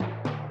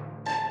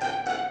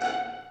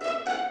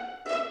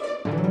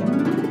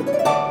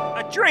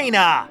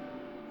Drina,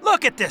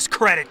 look at this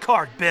credit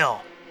card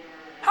bill.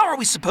 How are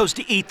we supposed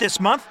to eat this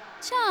month?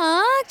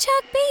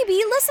 Chuck,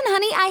 baby, listen,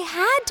 honey, I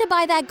had to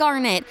buy that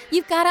garnet.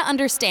 You've got to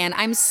understand,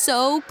 I'm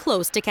so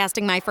close to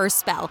casting my first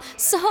spell.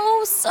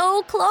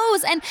 So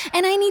close. And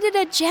I needed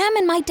a gem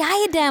in my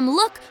diadem.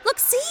 Look,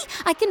 see?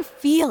 I can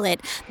feel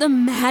it. The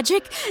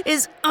magic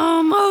is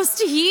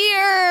almost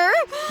here.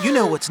 You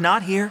know what's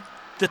not here?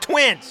 The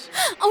twins.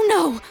 Oh,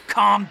 no.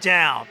 Calm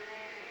down.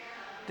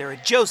 They're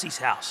at Josie's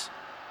house.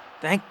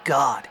 Thank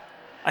God.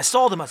 I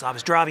saw them as I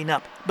was driving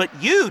up, but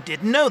you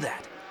didn't know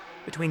that.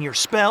 Between your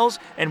spells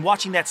and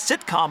watching that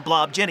sitcom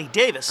blob Jenny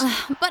Davis.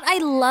 But I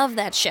love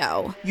that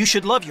show. You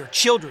should love your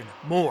children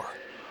more.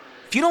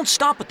 If you don't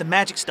stop with the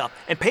magic stuff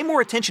and pay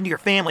more attention to your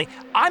family,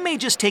 I may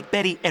just take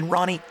Betty and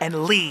Ronnie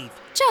and leave.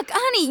 Chuck,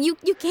 honey,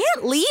 you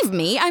can't leave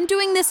me. I'm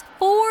doing this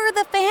for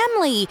the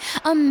family.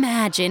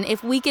 Imagine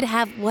if we could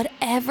have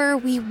whatever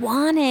we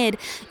wanted.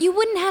 You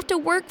wouldn't have to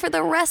work for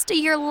the rest of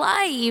your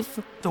life.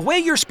 The way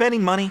you're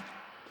spending money,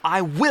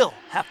 I will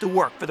have to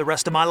work for the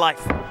rest of my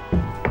life.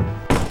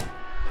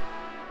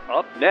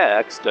 Up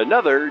next,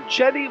 another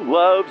Jenny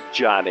Loves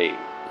Johnny.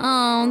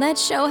 Oh, that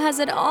show has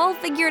it all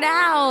figured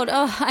out.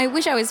 Oh, I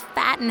wish I was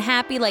fat and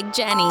happy like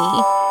Jenny.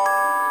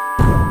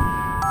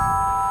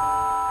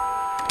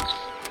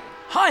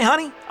 Hi,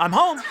 honey. I'm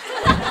home.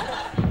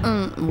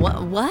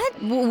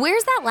 What?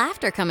 Where's that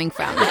laughter coming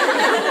from?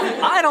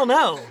 I don't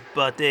know,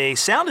 but they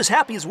sound as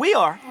happy as we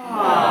are.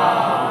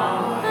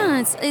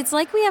 It's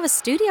like we have a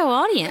studio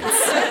audience.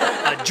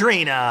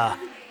 Adrena,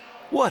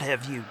 what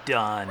have you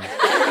done?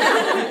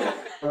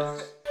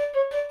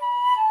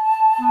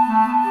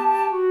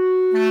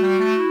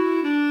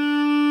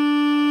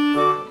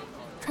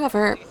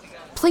 Trevor,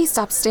 please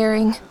stop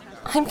staring.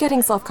 I'm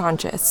getting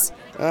self-conscious.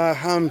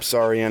 I'm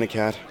sorry,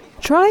 Anacat.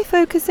 Try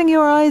focusing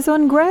your eyes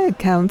on Greg,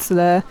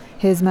 Counselor.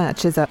 His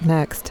match is up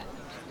next.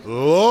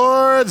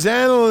 Lords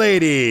and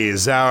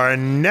ladies, our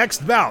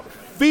next bout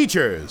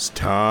features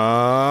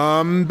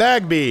Tom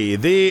Bagby,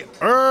 the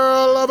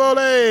Earl of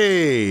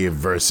Olay,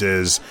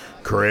 versus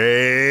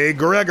Craig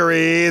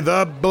Gregory,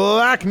 the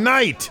Black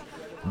Knight.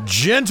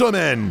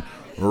 Gentlemen,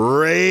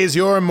 raise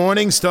your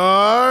morning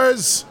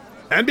stars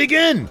and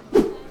begin.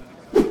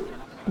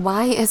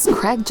 Why is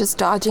Craig just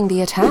dodging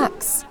the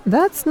attacks?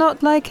 That's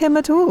not like him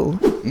at all.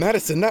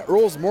 Madison, that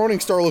Earl's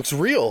Morningstar looks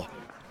real.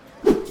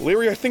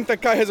 Leary, I think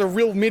that guy has a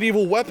real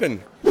medieval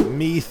weapon.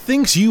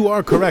 Methinks you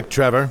are correct,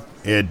 Trevor.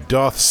 It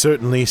doth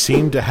certainly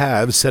seem to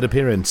have said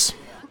appearance.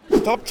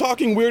 Stop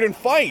talking weird and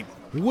fight.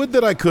 Would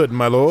that I could,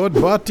 my lord,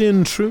 but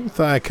in truth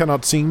I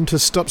cannot seem to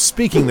stop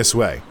speaking this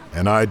way,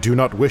 and I do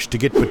not wish to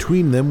get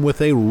between them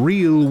with a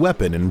real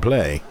weapon in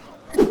play.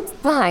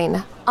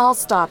 Fine, I'll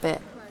stop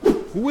it.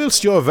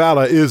 Whilst your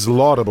valor is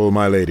laudable,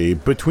 my lady,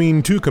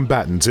 between two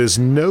combatants is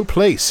no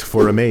place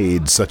for a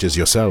maid such as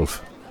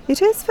yourself.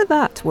 It is for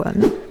that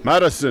one.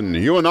 Madison,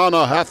 you and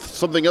Anna hath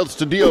something else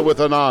to deal with,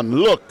 anon.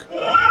 Look!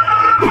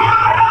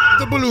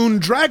 The balloon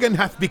dragon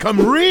hath become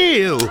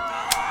real!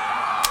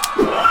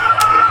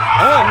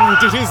 And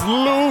it is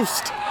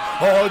loosed!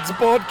 Odds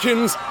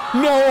bodkins,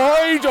 now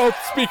I doth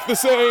speak the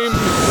same!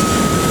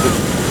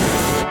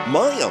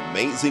 My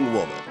Amazing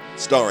Woman,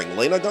 starring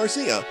Lena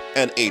Garcia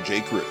and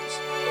AJ Cruz.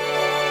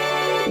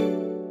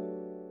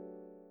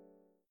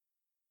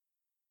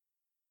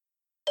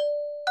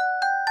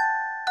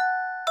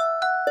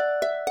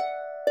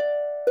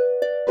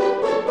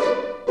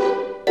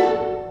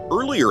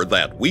 Earlier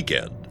that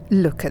weekend.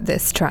 Look at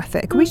this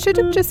traffic. We should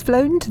have just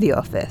flown to the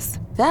office.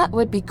 That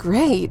would be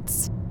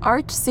great.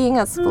 Arch seeing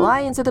us fly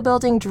into the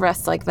building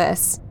dressed like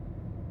this.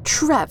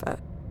 Trevor,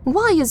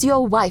 why is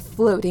your wife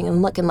floating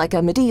and looking like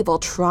a medieval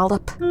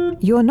trollop?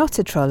 You're not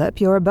a trollop,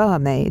 you're a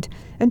barmaid.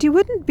 And you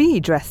wouldn't be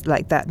dressed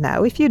like that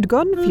now if you'd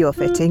gone for your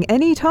fitting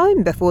any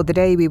time before the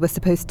day we were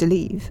supposed to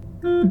leave.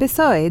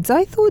 Besides,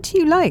 I thought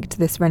you liked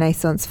this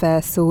Renaissance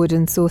fair sword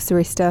and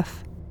sorcery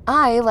stuff.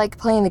 I like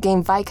playing the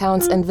game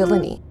Viscounts and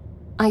Villainy.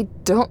 I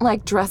don't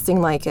like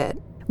dressing like it.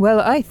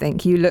 Well, I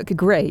think you look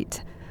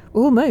great.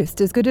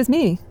 Almost as good as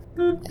me.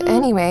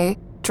 Anyway,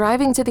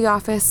 driving to the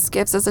office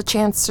gives us a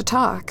chance to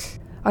talk.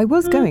 I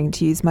was going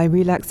to use my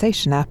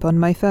relaxation app on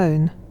my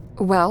phone.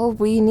 Well,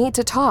 we need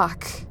to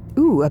talk.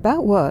 Ooh,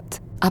 about what?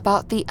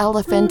 About the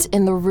elephant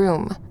in the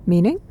room.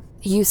 Meaning?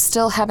 You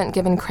still haven't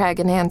given Craig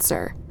an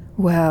answer.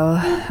 Well,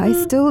 I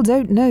still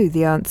don't know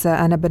the answer,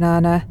 Anna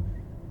Banana.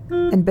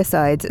 And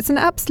besides, it's an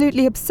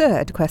absolutely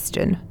absurd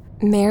question.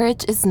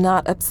 Marriage is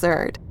not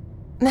absurd.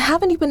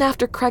 Haven't you been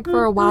after Craig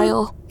for a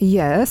while?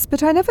 Yes,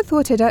 but I never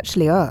thought I'd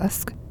actually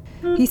ask.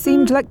 He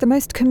seemed like the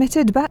most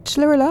committed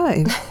bachelor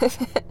alive.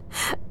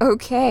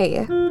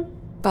 Okay.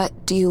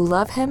 But do you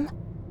love him?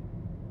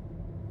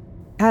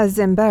 As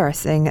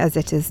embarrassing as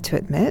it is to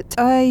admit,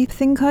 I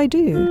think I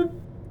do.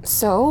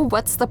 So,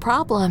 what's the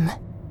problem?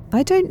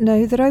 I don't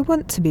know that I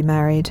want to be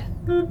married.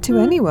 To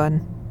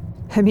anyone.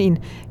 I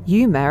mean,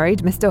 you married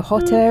Mr.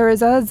 Hot Air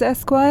as us,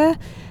 Esquire,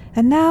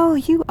 and now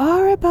you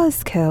are a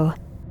buzzkill.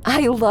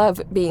 I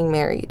love being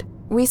married.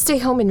 We stay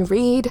home and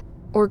read,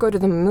 or go to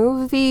the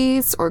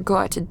movies, or go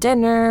out to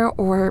dinner,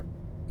 or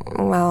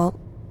Well,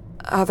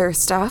 other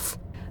stuff.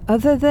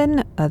 Other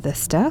than other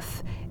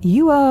stuff,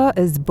 you are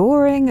as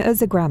boring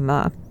as a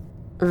grandma.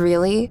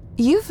 Really?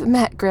 You've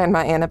met Grandma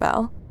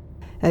Annabelle.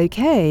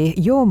 Okay,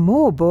 you're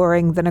more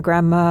boring than a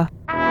grandma.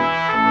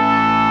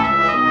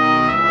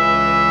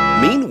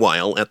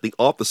 Meanwhile, at the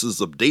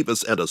offices of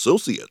Davis and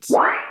Associates.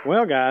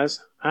 Well, guys,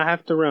 I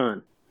have to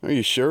run. Are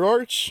you sure,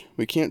 Arch?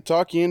 We can't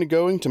talk you into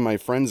going to my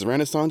friend's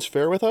Renaissance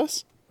fair with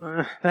us?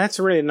 That's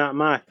really not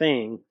my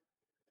thing.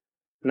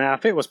 Now,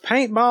 if it was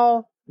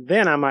paintball,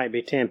 then I might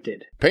be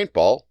tempted.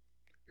 Paintball?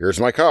 Here's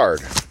my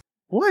card.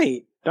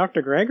 Wait,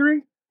 Dr.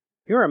 Gregory?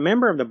 You're a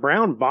member of the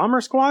Brown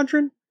Bomber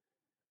Squadron?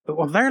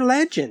 Well, they're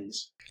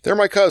legends. They're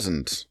my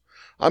cousins.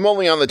 I'm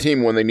only on the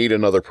team when they need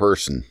another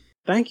person.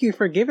 Thank you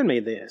for giving me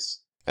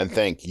this. And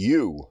thank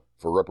you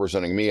for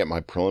representing me at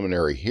my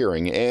preliminary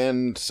hearing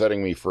and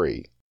setting me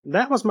free.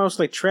 That was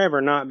mostly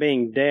Trevor not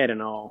being dead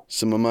and all.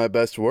 Some of my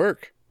best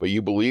work. But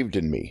you believed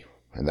in me,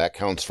 and that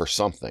counts for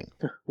something.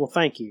 Well,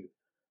 thank you.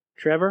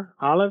 Trevor,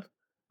 Olive,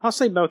 I'll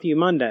see both of you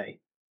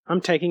Monday.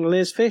 I'm taking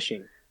Liz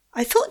fishing.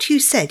 I thought you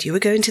said you were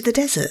going to the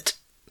desert.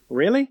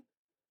 Really?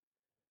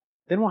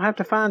 Then we'll have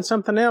to find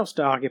something else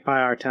to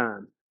occupy our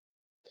time.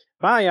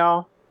 Bye,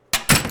 y'all.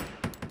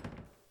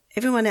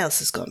 Everyone else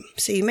has gone,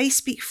 so you may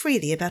speak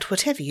freely about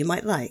whatever you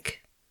might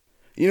like.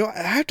 You know,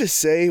 I have to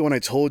say, when I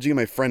told you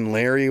my friend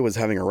Larry was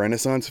having a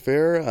Renaissance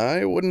fair,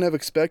 I wouldn't have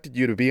expected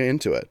you to be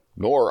into it.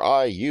 Nor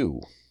I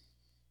you.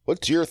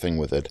 What's your thing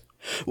with it?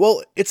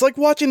 Well, it's like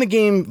watching the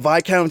game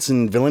Viscounts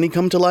and Villainy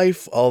come to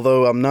life,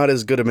 although I'm not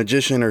as good a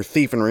magician or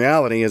thief in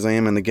reality as I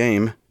am in the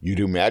game. You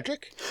do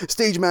magic?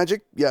 Stage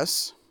magic,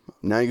 yes.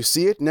 Now you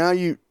see it, now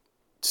you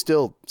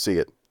still see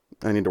it.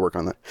 I need to work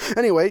on that.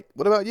 Anyway,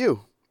 what about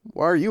you?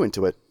 Why are you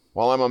into it?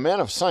 While I'm a man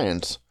of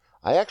science,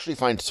 I actually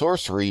find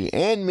sorcery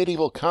and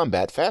medieval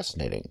combat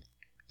fascinating.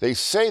 They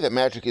say that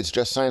magic is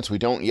just science we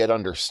don't yet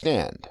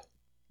understand.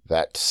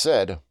 That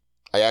said,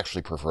 I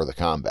actually prefer the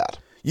combat.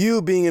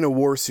 You being in a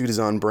war suit is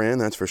on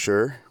brand, that's for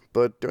sure.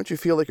 But don't you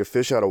feel like a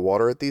fish out of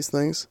water at these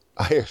things?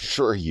 I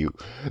assure you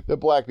that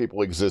black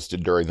people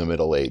existed during the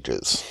Middle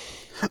Ages.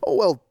 Oh,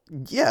 well,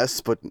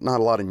 yes, but not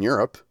a lot in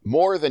Europe.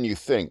 More than you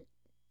think,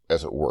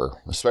 as it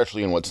were,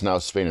 especially in what's now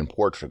Spain and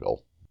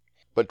Portugal.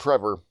 But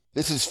Trevor,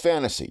 this is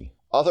fantasy.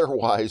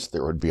 Otherwise,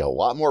 there would be a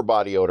lot more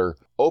body odor,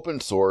 open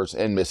sores,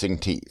 and missing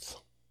teeth.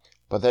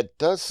 But that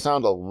does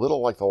sound a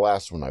little like the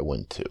last one I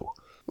went to.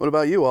 What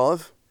about you,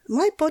 Olive?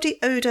 My body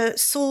odour,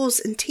 sores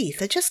and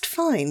teeth are just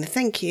fine,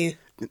 thank you.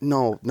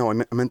 No, I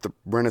meant the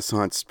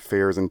Renaissance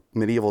fairs and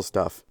medieval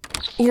stuff.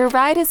 Your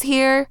ride is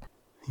here.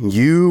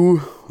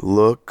 You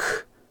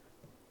look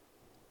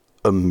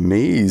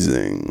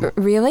amazing.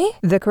 Really?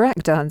 The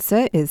correct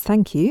answer is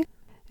thank you.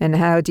 And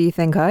how do you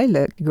think I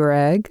look,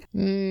 Greg?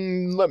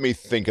 Let me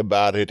think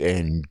about it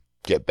and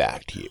get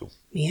back to you.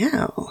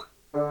 Meow.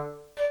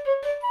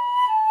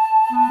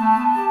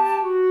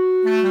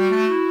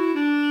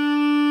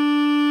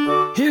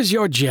 Here's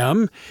your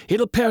gem.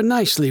 It'll pair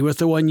nicely with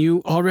the one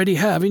you already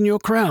have in your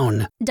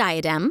crown.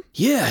 Diadem?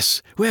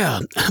 Yes.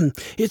 Well,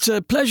 it's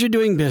a pleasure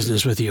doing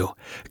business with you.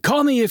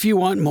 Call me if you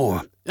want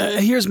more.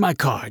 Here's my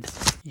card.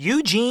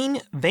 Eugene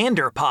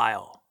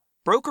Vanderpyle,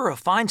 broker of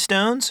fine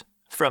stones,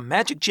 from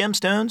magic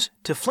gemstones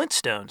to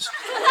flintstones.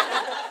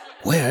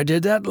 Where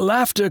did that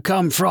laughter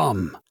come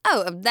from?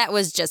 Oh, that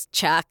was just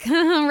Chuck.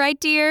 Right,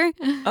 dear?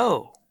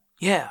 Oh,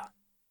 yeah.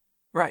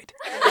 Right.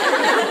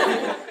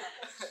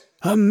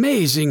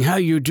 Amazing how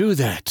you do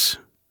that.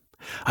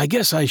 I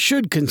guess I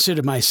should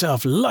consider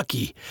myself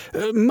lucky.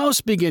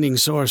 Most beginning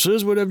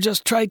sorcerers would have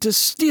just tried to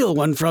steal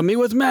one from me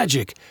with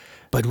magic.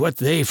 But what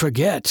they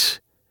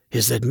forget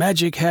is that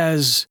magic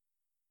has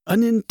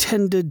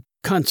unintended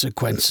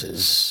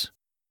consequences.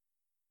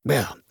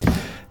 Well,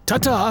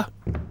 ta-ta.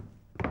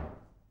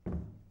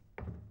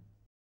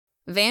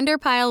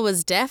 Vanderpyle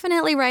was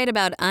definitely right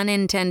about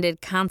unintended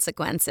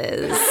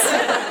consequences.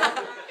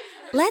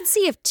 Let's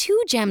see if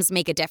 2 gems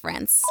make a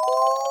difference.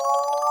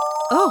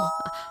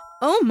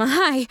 Oh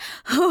my.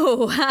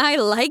 Oh, I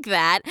like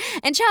that.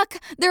 And Chuck,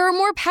 there are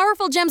more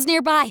powerful gems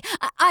nearby.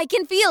 I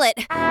can feel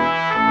it.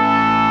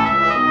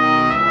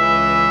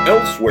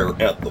 Elsewhere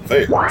at the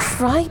fair.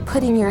 Try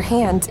putting your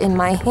hand in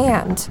my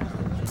hand.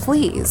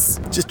 Please.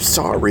 Just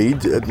sorry,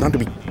 not to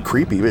be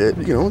creepy, but,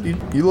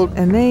 you look...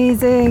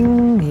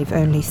 Amazing. You've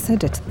only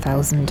said it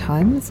 1,000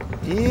 times.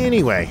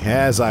 Anyway,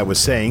 as I was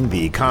saying,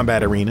 the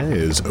combat arena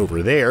is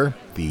over there.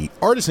 The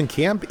artisan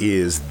camp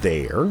is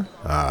there.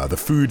 The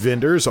food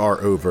vendors are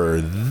over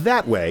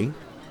that way.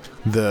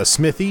 The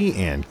smithy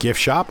and gift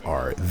shop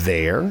are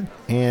there.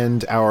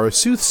 And our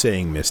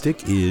soothsaying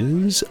mystic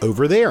is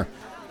over there.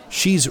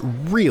 She's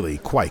really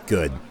quite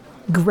good.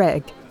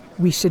 Greg,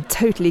 we should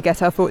totally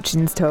get our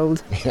fortunes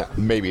told. Yeah,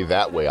 maybe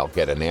that way I'll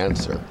get an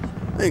answer.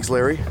 Thanks,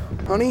 Larry.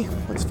 Honey,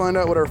 let's find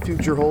out what our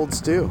future holds,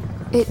 too.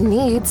 It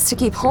needs to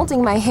keep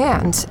holding my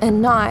hand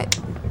and not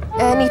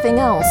anything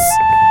else.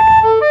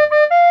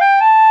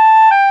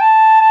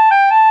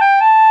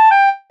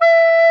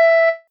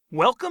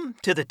 Welcome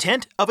to the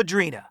tent of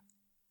Adrena,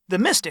 the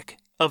mystic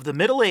of the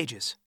Middle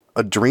Ages.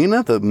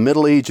 Adrena, the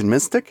middle-aged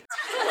mystic?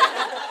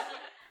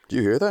 Do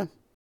you hear that?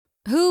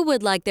 Who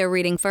would like their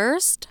reading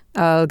first?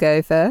 I'll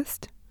go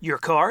first. Your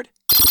card?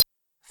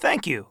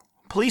 Thank you.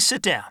 Please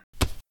sit down.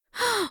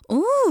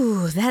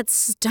 Ooh, that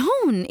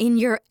stone in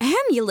your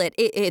amulet.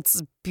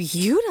 It's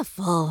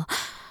beautiful.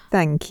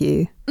 Thank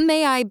you.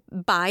 May I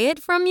buy it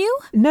from you?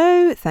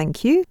 No,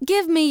 thank you.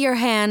 Give me your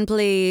hand,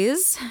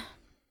 please.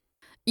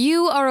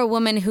 You are a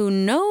woman who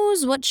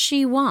knows what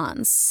she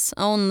wants.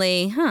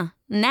 Only,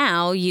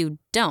 now you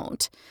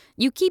don't.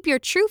 You keep your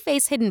true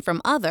face hidden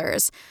from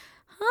others.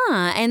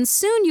 And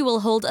soon you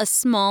will hold a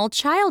small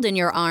child in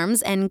your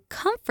arms and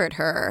comfort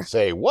her.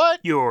 Say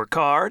what? Your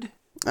card?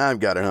 I've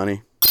got it,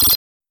 honey.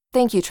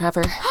 Thank you,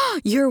 Trevor.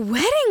 Your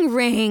wedding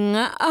ring!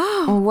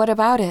 Oh. What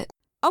about it?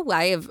 Oh,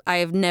 I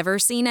have never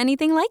seen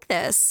anything like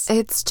this.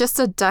 It's just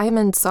a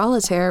diamond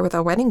solitaire with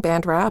a wedding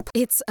band wrap.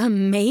 It's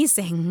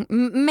amazing.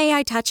 May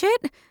I touch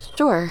it?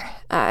 Sure,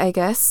 I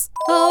guess.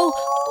 Oh,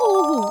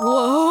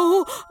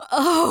 whoa,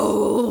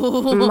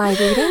 oh. My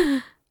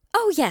reading?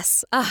 Oh,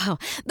 yes. Oh,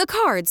 the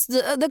cards.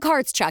 The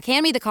cards, Chuck.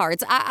 Hand me the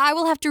cards. I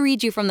will have to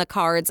read you from the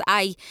cards.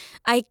 I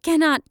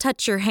cannot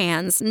touch your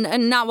hands.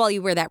 Not while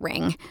you wear that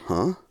ring.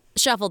 Huh?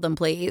 Shuffle them,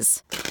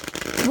 please.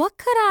 What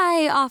could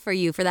I offer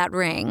you for that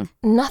ring?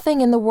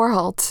 Nothing in the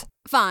world.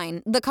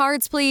 Fine. The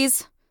cards,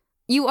 please.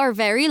 You are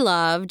very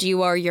loved.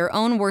 You are your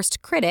own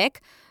worst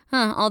critic.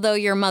 Although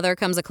your mother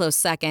comes a close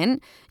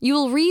second. You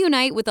will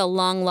reunite with a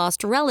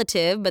long-lost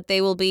relative, but they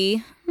will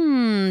be,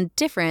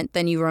 different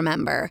than you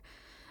remember.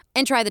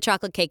 And try the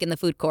chocolate cake in the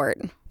food court.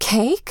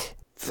 Cake?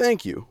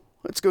 Thank you.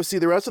 Let's go see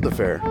the rest of the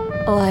fair.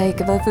 Like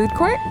the food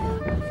court?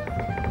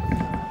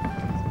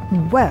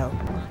 Well,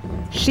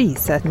 she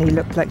certainly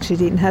looked like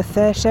she'd eaten her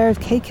fair share of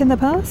cake in the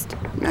past.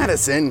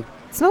 Madison!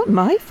 It's not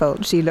my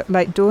fault she looked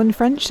like Dawn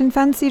French in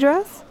fancy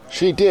dress.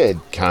 She did,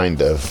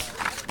 kind of.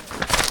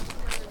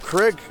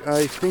 Craig,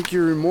 I think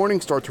your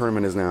Morningstar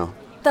tournament is now.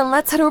 Then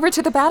let's head over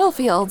to the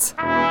battlefield.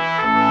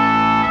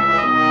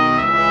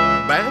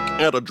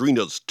 Back at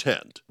Adrena's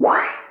tent.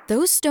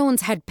 Those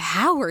stones had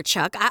power,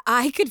 Chuck.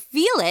 I could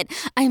feel it.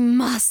 I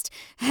must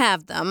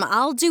have them.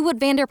 I'll do what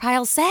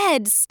Vanderpyle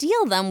said.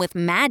 Steal them with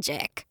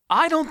magic.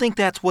 I don't think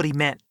that's what he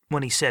meant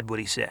when he said what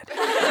he said.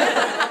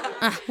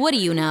 What do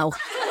you know?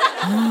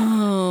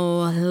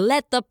 Oh,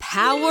 let the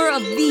power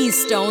of these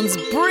stones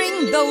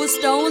bring those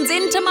stones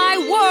into my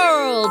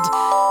world.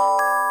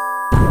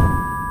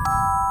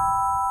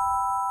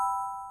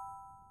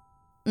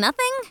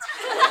 Nothing?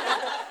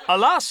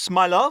 Alas,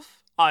 my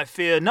love, I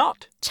fear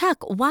not.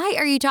 Chuck, why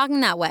are you talking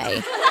that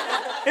way?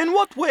 In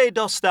what way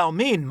dost thou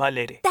mean, my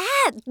lady?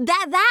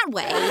 That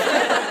way.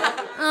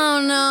 Oh,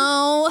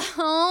 no.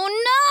 Oh,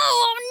 no.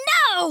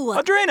 Oh,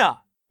 no. Adrena,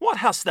 what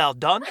hast thou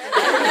done?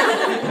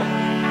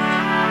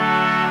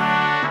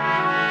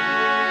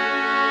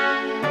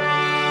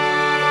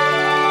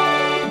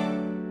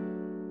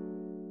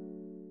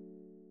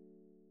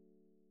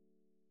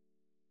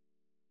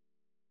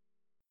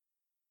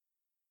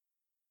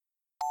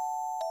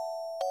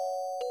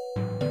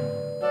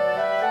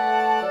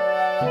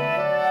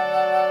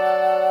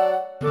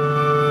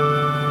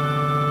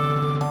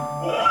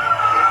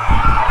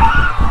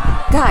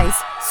 Guys,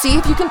 see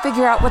if you can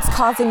figure out what's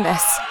causing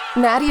this.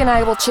 Maddie and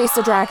I will chase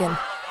the dragon.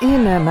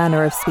 In a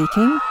manner of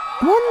speaking.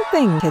 One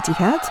thing, Kitty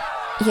Cat.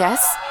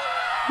 Yes?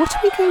 What are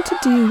we going to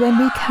do when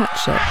we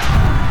catch it?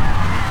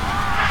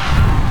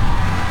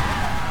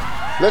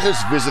 Let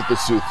us visit the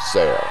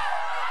soothsayer.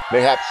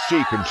 Mayhaps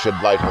she can shed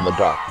light on the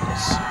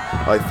darkness.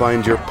 I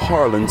find your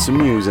parlance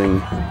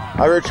amusing.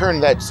 I return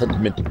that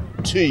sentiment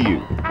to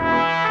you.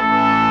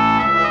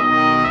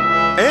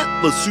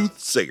 At the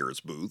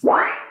soothsayer's booth.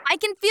 I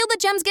can feel the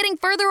gems getting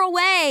further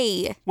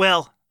away.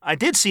 Well, I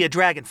did see a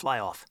dragon fly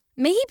off.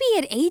 Maybe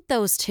it ate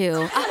those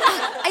two.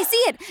 I see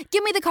it.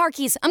 Give me the car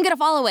keys. I'm going to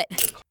follow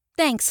it.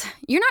 Thanks.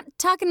 You're not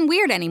talking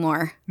weird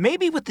anymore.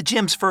 Maybe with the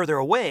gems further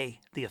away,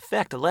 the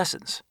effect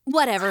lessens.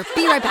 Whatever.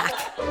 Be right back.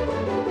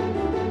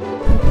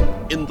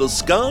 In the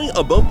sky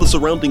above the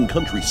surrounding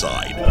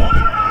countryside.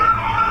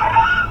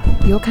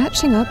 You're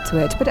catching up to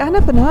it, but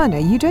Anna Banana,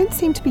 you don't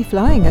seem to be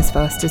flying as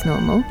fast as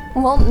normal.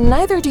 Well,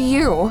 neither do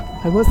you.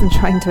 I wasn't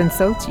trying to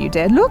insult you,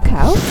 dear. Look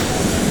out!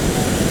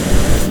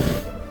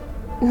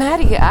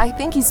 Maddie, I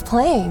think he's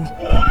playing.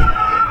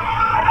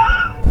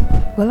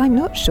 Well, I'm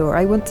not sure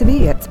I want to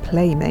be its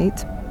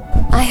playmate.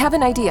 I have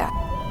an idea.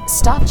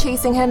 Stop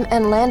chasing him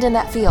and land in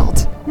that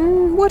field.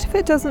 What if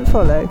it doesn't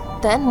follow?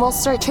 Then we'll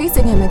start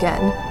chasing him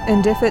again.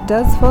 And if it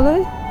does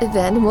follow?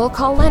 Then we'll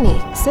call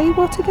Lenny. Say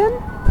what again?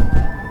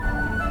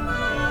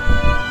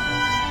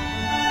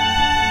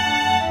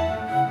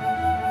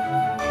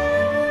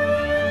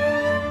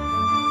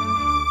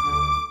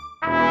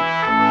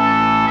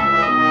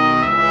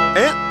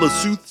 At the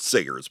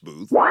soothsayer's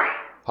booth.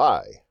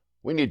 Hi.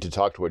 We need to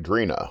talk to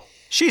Adrena.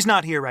 She's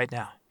not here right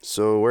now.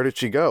 So where did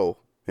she go?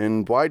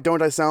 And why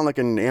don't I sound like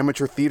an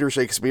amateur theater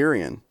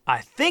Shakespearean? I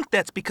think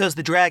that's because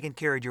the dragon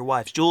carried your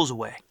wife's jewels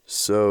away.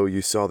 So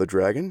you saw the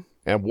dragon?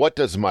 And what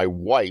does my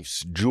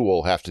wife's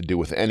jewel have to do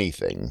with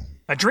anything?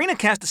 Adrena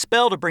cast a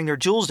spell to bring their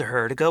jewels to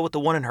her to go with the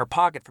one in her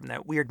pocket from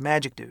that weird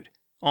magic dude.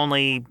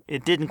 Only,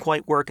 it didn't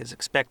quite work as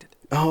expected.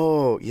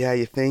 Oh, yeah,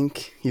 you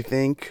think? You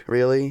think?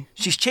 Really?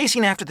 She's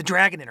chasing after the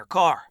dragon in her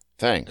car.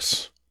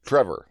 Thanks.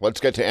 Trevor, let's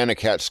get to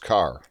Anakat's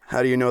car.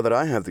 How do you know that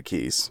I have the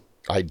keys?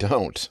 I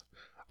don't.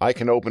 I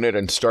can open it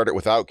and start it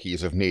without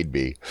keys if need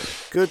be.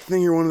 Good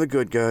thing you're one of the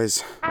good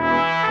guys.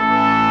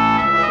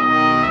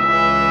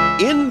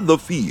 In the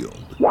field.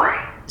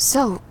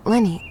 So,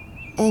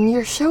 Lenny, in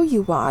your show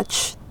you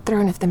watch,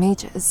 Throne of the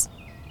Mages,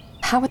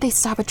 how would they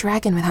stop a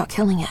dragon without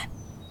killing it?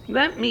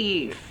 Let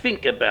me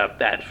think about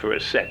that for a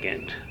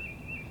second.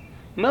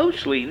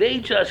 Mostly they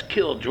just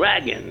kill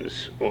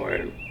dragons,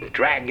 or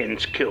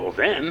dragons kill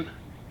them.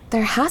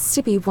 There has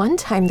to be one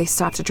time they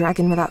stopped a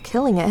dragon without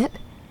killing it.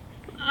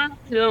 I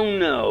don't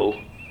know,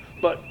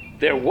 but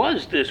there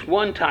was this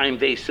one time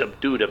they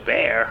subdued a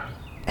bear.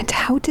 And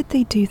how did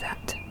they do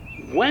that?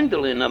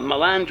 Gwendolyn of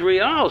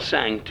Melandrial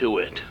sang to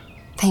it.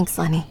 Thanks,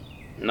 Lenny.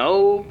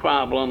 No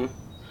problem.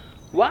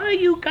 Why are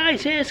you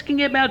guys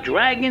asking about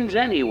dragons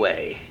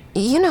anyway?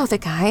 You know the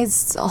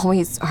guys,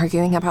 always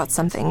arguing about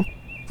something.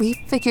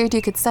 We figured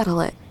you could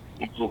settle it.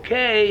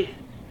 Okay.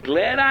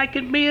 Glad I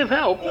could be of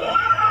help.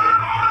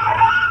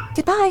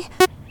 Goodbye.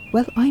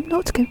 Well, I'm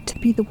not going to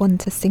be the one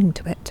to sing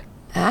to it.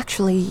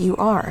 Actually, you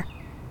are.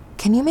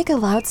 Can you make a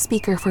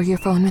loudspeaker for your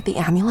phone with the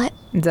amulet?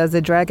 Does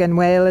a dragon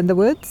wail in the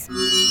woods?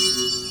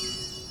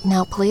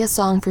 Now play a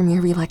song from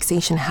your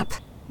relaxation app.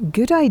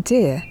 Good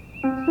idea.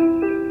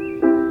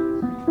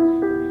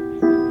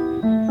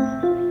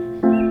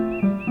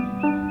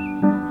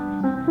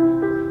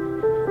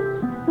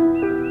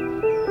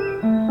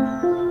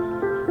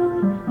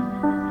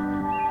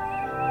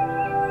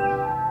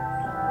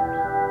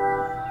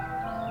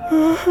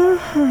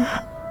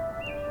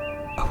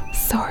 Oh,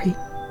 sorry.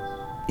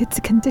 It's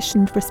a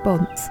conditioned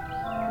response.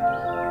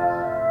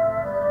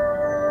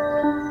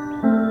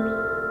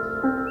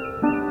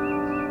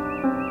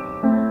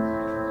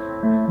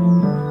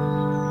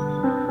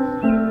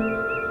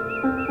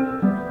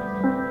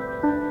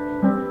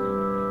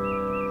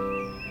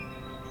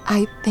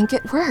 I think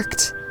it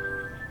worked.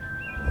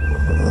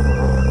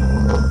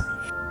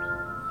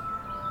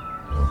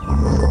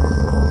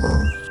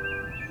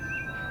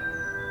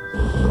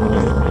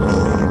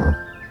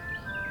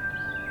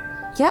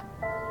 Yep,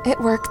 it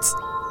worked.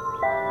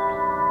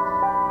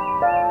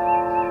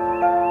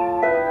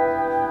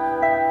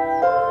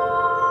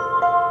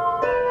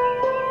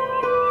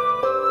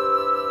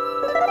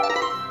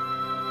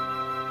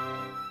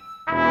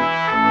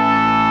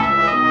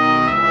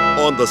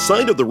 On the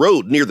side of the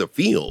road near the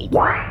field.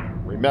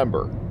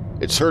 Remember,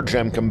 it's her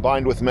gem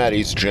combined with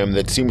Maddie's gem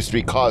that seems to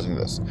be causing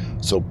this,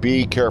 so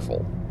be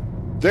careful.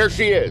 There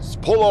she is!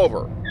 Pull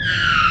over!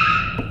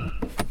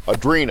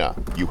 Adrena,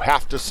 you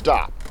have to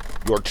stop.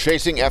 Your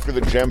chasing after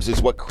the gems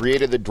is what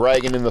created the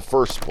dragon in the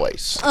first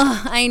place.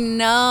 Ugh, I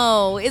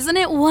know. Isn't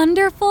it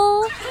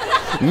wonderful?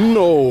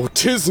 No,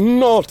 'tis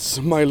not,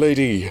 my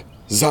lady.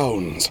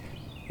 Zounds,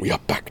 we are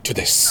back to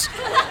this.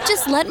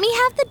 Just let me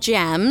have the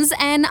gems,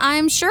 and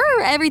I'm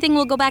sure everything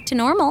will go back to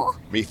normal.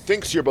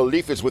 Methinks your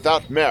belief is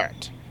without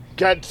merit.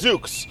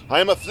 Gadzooks, I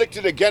am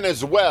afflicted again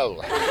as well.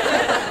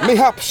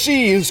 Mayhap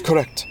she is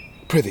correct.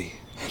 Prithee,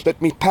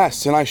 let me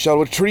pass, and I shall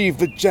retrieve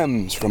the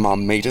gems from our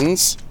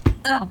maidens.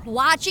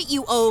 Watch it,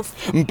 you oaf.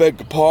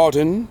 Beg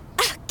pardon?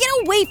 Get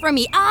away from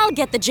me. I'll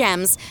get the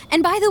gems.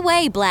 And by the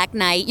way, Black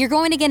Knight, you're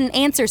going to get an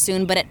answer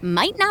soon, but it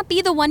might not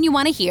be the one you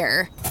want to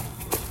hear.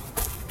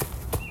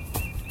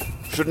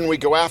 Shouldn't we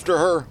go after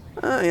her?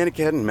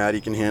 Anakat and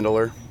Maddie can handle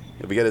her,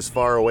 if we get as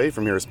far away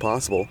from here as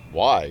possible.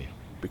 Why?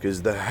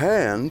 Because the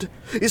hand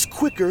is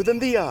quicker than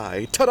the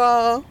eye.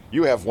 Ta-da!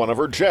 You have one of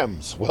her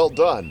gems. Well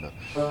done.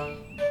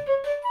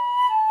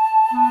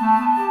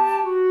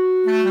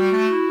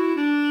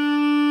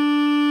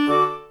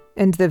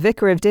 And the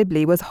Vicar of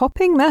Dibley was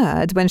hopping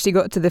mad when she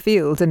got to the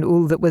field and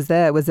all that was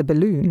there was a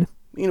balloon.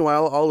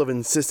 Meanwhile, Olive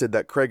insisted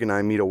that Craig and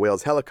I meet a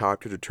whale's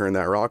helicopter to turn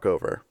that rock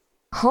over.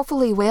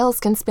 Hopefully whales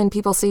can spin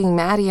people seeing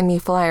Maddie and me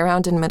fly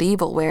around in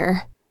medieval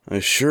wear. I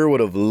sure would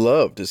have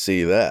loved to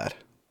see that.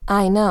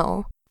 I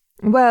know.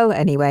 Well,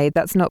 anyway,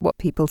 that's not what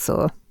people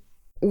saw.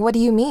 What do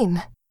you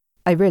mean?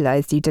 I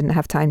realised you didn't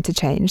have time to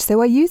change,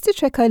 so I used a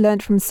trick I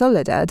learnt from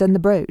Soledad and the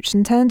brooch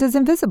and turned us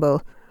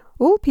invisible.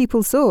 All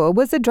people saw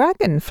was a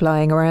dragon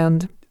flying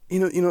around.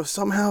 You know,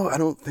 somehow I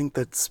don't think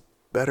that's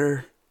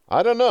better.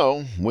 I don't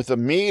know. With the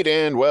meat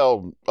and,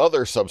 well,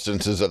 other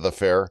substances at the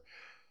fair,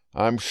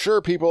 I'm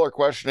sure people are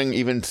questioning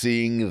even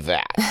seeing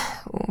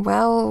that.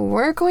 Well,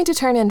 we're going to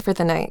turn in for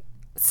the night.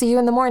 See you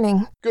in the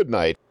morning. Good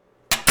night.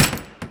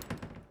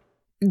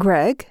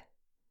 Craig.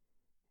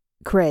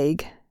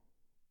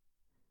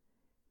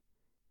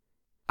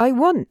 I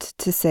want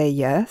to say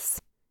yes.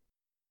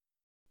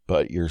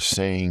 But you're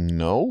saying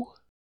no?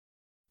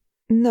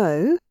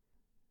 No.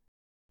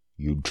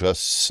 You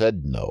just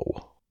said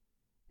no.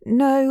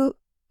 No,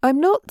 I'm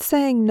not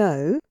saying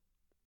no.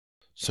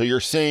 So you're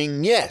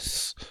saying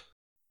yes?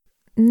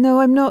 No,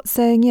 I'm not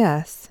saying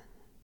yes.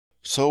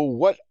 So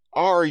what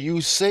are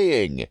you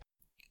saying?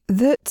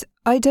 That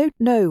I don't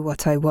know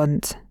what I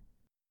want.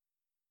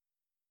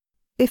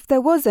 If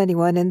there was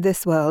anyone in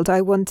this world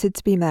I wanted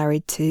to be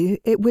married to,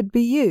 it would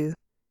be you.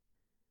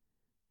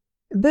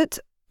 But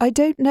I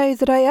don't know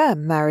that I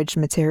am marriage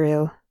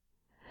material.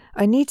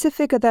 I need to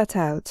figure that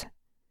out.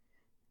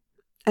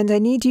 And I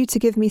need you to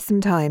give me some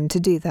time to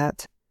do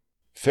that.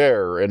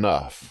 Fair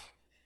enough.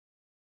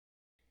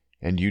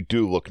 And you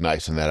do look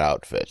nice in that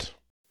outfit.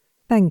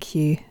 Thank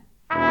you.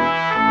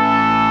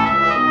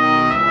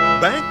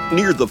 Back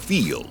near the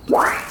field.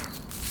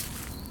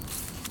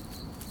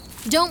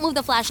 Don't move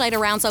the flashlight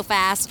around so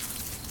fast.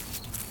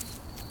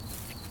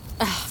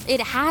 Ugh, it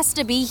has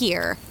to be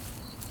here.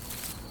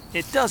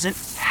 It doesn't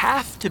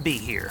have to be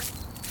here.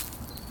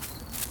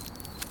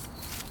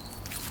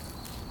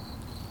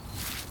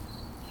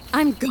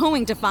 I'm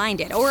going to find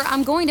it, or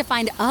I'm going to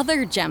find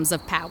other gems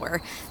of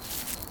power.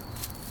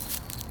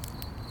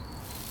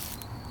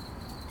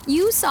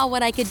 You saw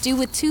what I could do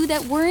with two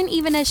that weren't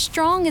even as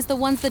strong as the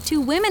ones the two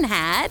women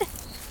had.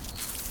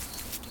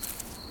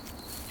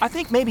 I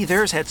think maybe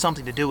theirs had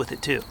something to do with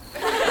it, too.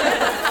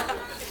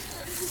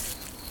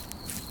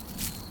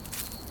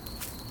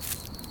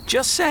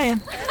 Just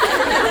saying.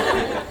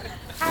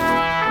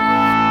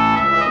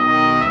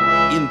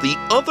 In the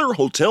other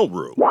hotel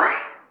room.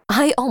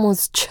 I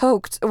almost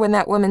choked when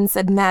that woman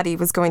said Maddie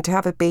was going to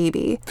have a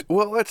baby.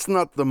 Well, that's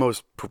not the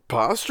most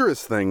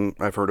preposterous thing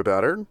I've heard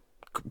about her.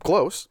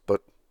 Close,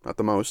 but not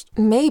the most.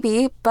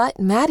 Maybe, but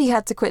Maddie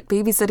had to quit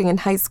babysitting in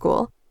high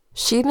school.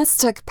 She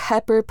mistook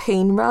pepper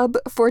pain rub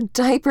for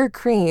diaper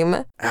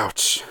cream.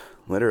 Ouch.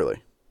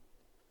 Literally.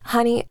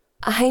 Honey,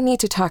 I need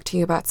to talk to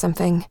you about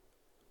something.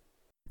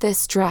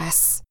 This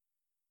dress.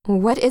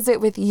 What is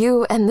it with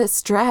you and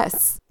this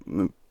dress?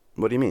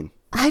 What do you mean?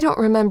 I don't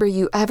remember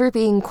you ever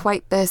being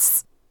quite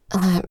this,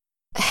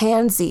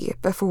 handsy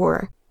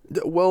before.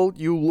 Well,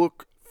 you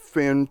look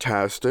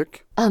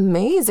fantastic.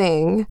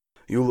 Amazing.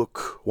 You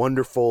look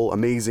wonderful,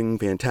 amazing,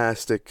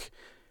 fantastic.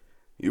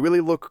 You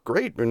really look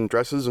great in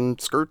dresses and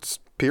skirts,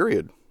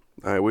 period.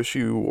 I wish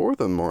you wore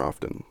them more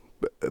often.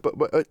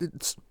 But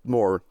it's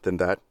more than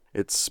that.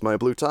 It's my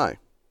blue tie.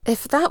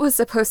 If that was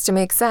supposed to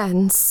make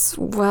sense,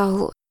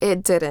 well,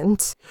 it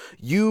didn't.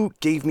 You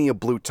gave me a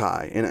blue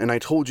tie, and I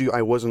told you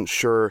I wasn't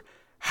sure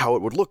how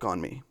it would look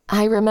on me.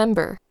 I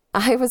remember.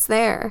 I was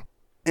there.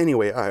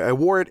 Anyway, I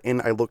wore it,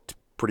 and I looked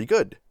pretty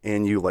good,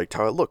 and you liked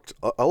how it looked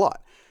a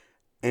lot.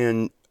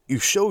 And you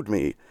showed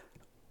me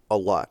a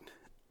lot.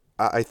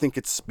 I think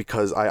it's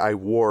because I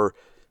wore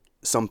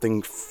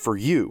something for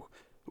you.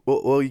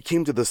 Well, you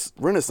came to this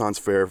Renaissance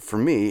fair for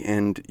me,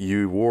 and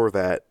you wore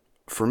that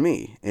for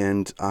me,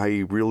 and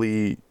I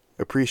really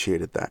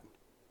appreciated that.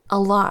 A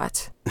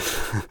lot.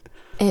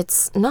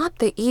 It's not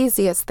the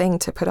easiest thing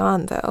to put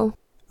on, though.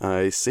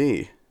 I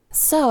see.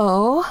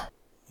 So...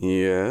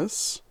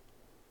 Yes?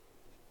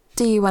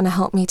 Do you want to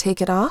help me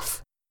take it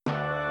off?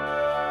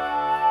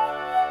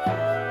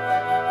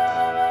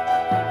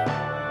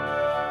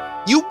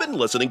 You've been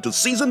listening to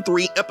Season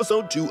 3,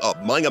 Episode 2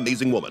 of My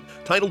Amazing Woman,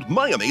 titled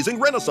My Amazing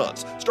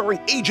Renaissance, starring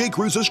A.J.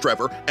 Cruz as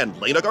Trevor and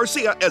Lena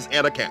Garcia as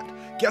Anna Cat.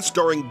 Guest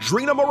starring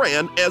Drina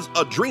Moran as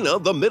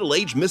Adrena, the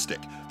middle-aged mystic,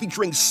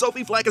 featuring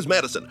Sophie Flack as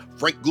Madison,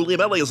 Frank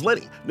Guglielmelli as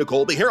Lenny,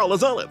 Nicole Beharrell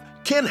as Olive,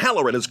 Ken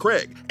Halloran as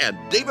Craig, and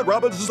David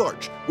Robbins as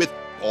Arch, with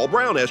Paul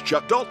Brown as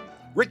Chuck Dalton,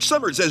 Rich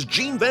Summers as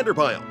Gene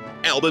Vanderpyle,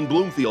 Alvin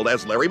Bloomfield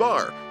as Larry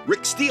Barr,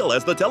 Rick Steele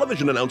as the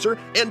television announcer,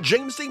 and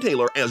James C.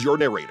 Taylor as your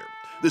narrator.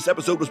 This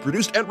episode was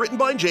produced and written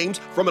by James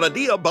from an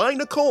idea by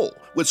Nicole,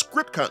 with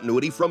script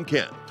continuity from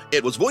Ken.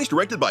 It was voice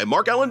directed by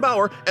Mark Allen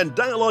Bauer and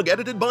dialogue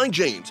edited by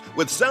James,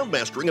 with sound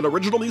mastering and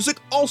original music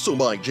also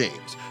by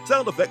James.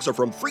 Sound effects are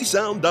from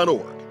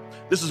freesound.org.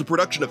 This is a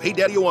production of Hey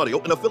Daddy Audio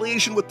in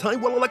affiliation with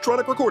Timewell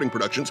Electronic Recording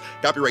Productions,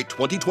 copyright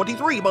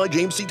 2023 by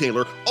James C.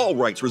 Taylor, all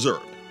rights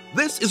reserved.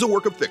 This is a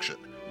work of fiction.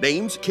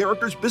 Names,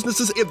 characters,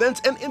 businesses,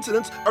 events, and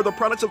incidents are the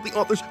products of the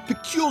author's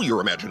peculiar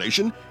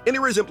imagination. Any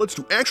resemblance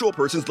to actual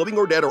persons living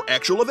or dead or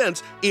actual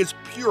events is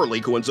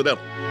purely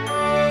coincidental.